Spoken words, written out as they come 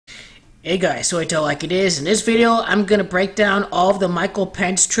Hey guys, so I tell like it is. In this video, I'm going to break down all of the Michael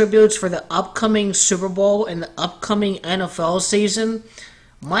Pence tributes for the upcoming Super Bowl and the upcoming NFL season.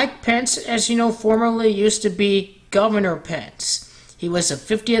 Mike Pence, as you know, formerly used to be Governor Pence. He was the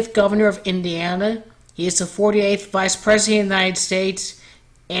 50th governor of Indiana. He is the 48th vice president of the United States.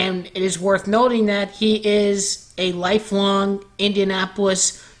 And it is worth noting that he is a lifelong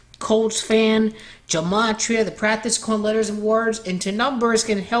Indianapolis Colts fan. Gematria, the practice coin letters and words into numbers,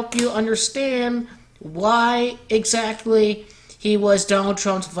 can help you understand why exactly he was Donald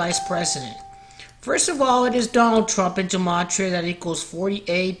Trump's vice president. First of all, it is Donald Trump in Gematria that equals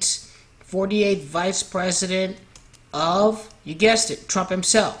 48, 48th vice president of, you guessed it, Trump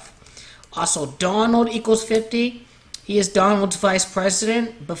himself. Also, Donald equals 50. He is Donald's vice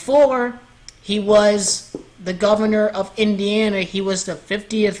president. Before he was the governor of Indiana, he was the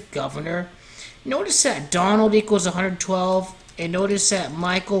 50th governor. Notice that Donald equals 112, and notice that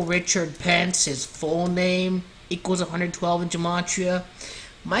Michael Richard Pence, his full name, equals 112 in Gematria.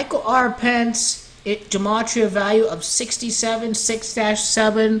 Michael R. Pence, Gematria value of 67,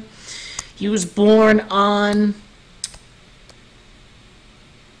 6-7. He was born on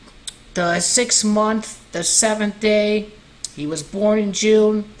the 6th month, the 7th day. He was born in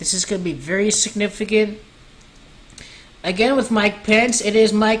June. This is going to be very significant. Again, with Mike Pence, it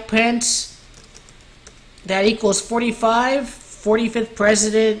is Mike Pence. That equals 45. 45th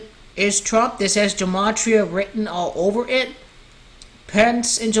president is Trump. This has Gematria written all over it.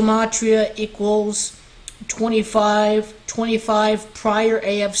 Pence in Gematria equals 25. 25 prior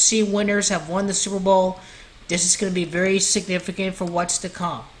AFC winners have won the Super Bowl. This is going to be very significant for what's to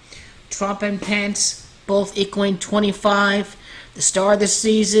come. Trump and Pence both equaling 25. The star of the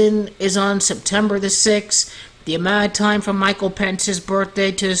season is on September the 6th. The amount of time from Michael Pence's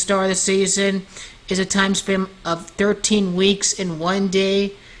birthday to the star of the season is a time span of 13 weeks in 1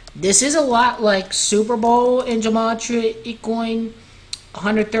 day. This is a lot like Super Bowl in Gematria equaling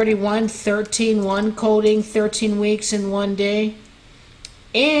 131, 13-1 coding, 13 weeks in 1 day.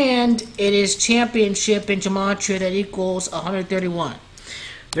 And it is championship in Gematria that equals 131.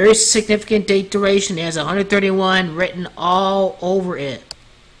 Very significant date duration. It has 131 written all over it.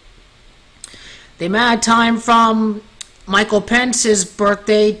 The amount of time from Michael Pence's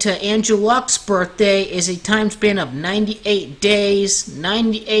birthday to Andrew Luck's birthday is a time span of 98 days,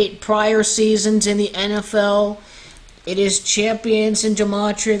 98 prior seasons in the NFL. It is champions in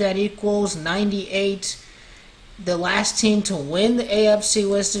Gematria that equals 98. The last team to win the AFC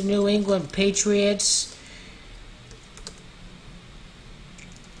was the New England Patriots.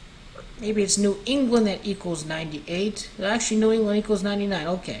 Maybe it's New England that equals 98. Actually, New England equals 99.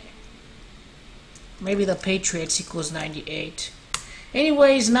 Okay. Maybe the Patriots equals 98.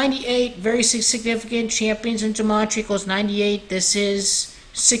 Anyways, 98, very significant. Champions in Gematria equals 98. This is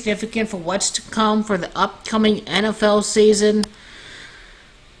significant for what's to come for the upcoming NFL season.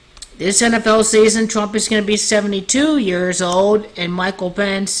 This NFL season, Trump is going to be 72 years old, and Michael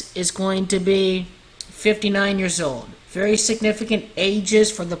Pence is going to be 59 years old. Very significant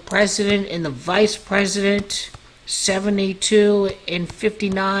ages for the president and the vice president, 72 and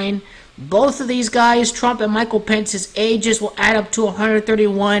 59. Both of these guys, Trump and Michael Pence's ages will add up to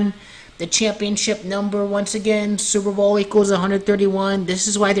 131. The championship number, once again, Super Bowl equals 131. This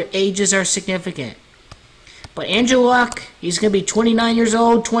is why their ages are significant. But Andrew Luck, he's going to be 29 years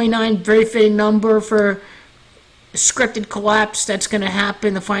old. 29, very fitting number for the scripted collapse that's going to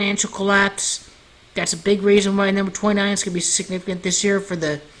happen, the financial collapse. That's a big reason why number 29 is going to be significant this year for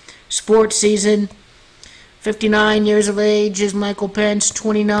the sports season. 59 years of age is Michael Pence,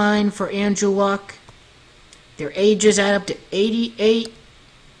 29 for Andrew Luck. Their ages add up to 88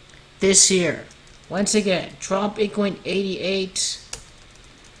 this year. Once again, Trump equaling 88.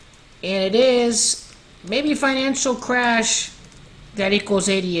 And it is maybe financial crash that equals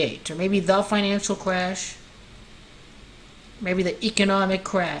 88. Or maybe the financial crash. Maybe the economic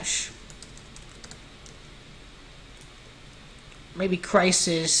crash. Maybe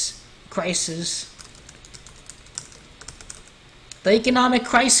crisis. The economic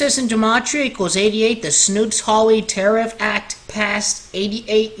crisis in Gematria equals 88. The Snoots-Hawley Tariff Act passed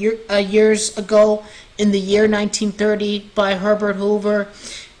 88 years ago in the year 1930 by Herbert Hoover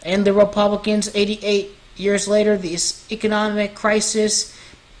and the Republicans. 88 years later, this economic crisis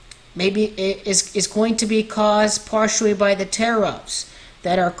maybe is going to be caused partially by the tariffs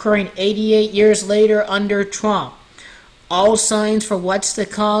that are occurring 88 years later under Trump. All signs for what's to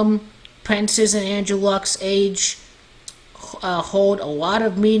come. Pence's and Andrew Luck's age hold a lot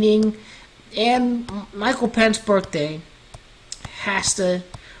of meaning, and Michael Pence's birthday has to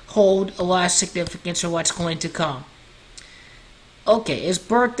hold a lot of significance for what's going to come. Okay, his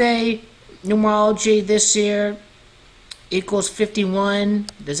birthday numerology this year equals 51.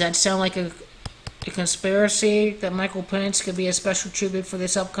 Does that sound like a conspiracy that Michael Pence could be a special tribute for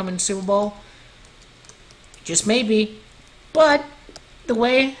this upcoming Super Bowl? Just maybe. But the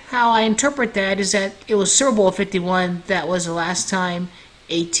way how I interpret that is that it was Super Bowl 51 that was the last time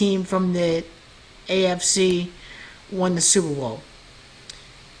a team from the AFC won the Super Bowl.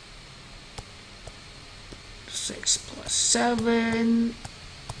 6 plus 7.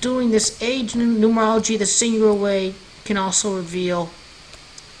 Doing this age numerology the singular way can also reveal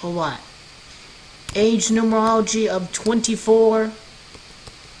a lot. Age numerology of 24.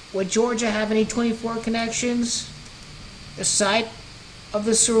 Would Georgia have any 24 connections? The site of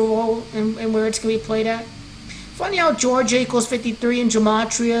the Super Bowl and where it's going to be played at? Funny how Georgia equals 53 in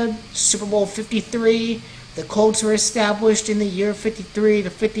gematria. Super Bowl 53. The Colts were established in the year 53 to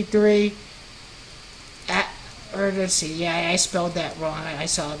 53. Or let's see, yeah, I spelled that wrong. I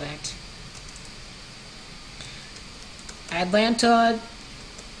saw that. Atlanta,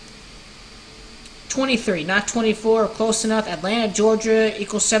 23, not 24, close enough. Atlanta, Georgia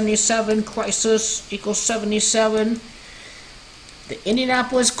equals 77. Crisis equals 77. The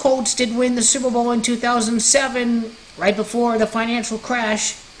Indianapolis Colts did win the Super Bowl in 2007, right before the financial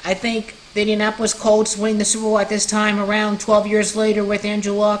crash. I think the Indianapolis Colts winning the Super Bowl at this time, around 12 years later with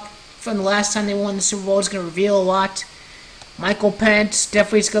Andrew Luck, from the last time they won the Super Bowl, is going to reveal a lot. Michael Pence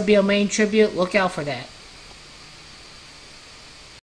definitely is going to be a main tribute. Look out for that.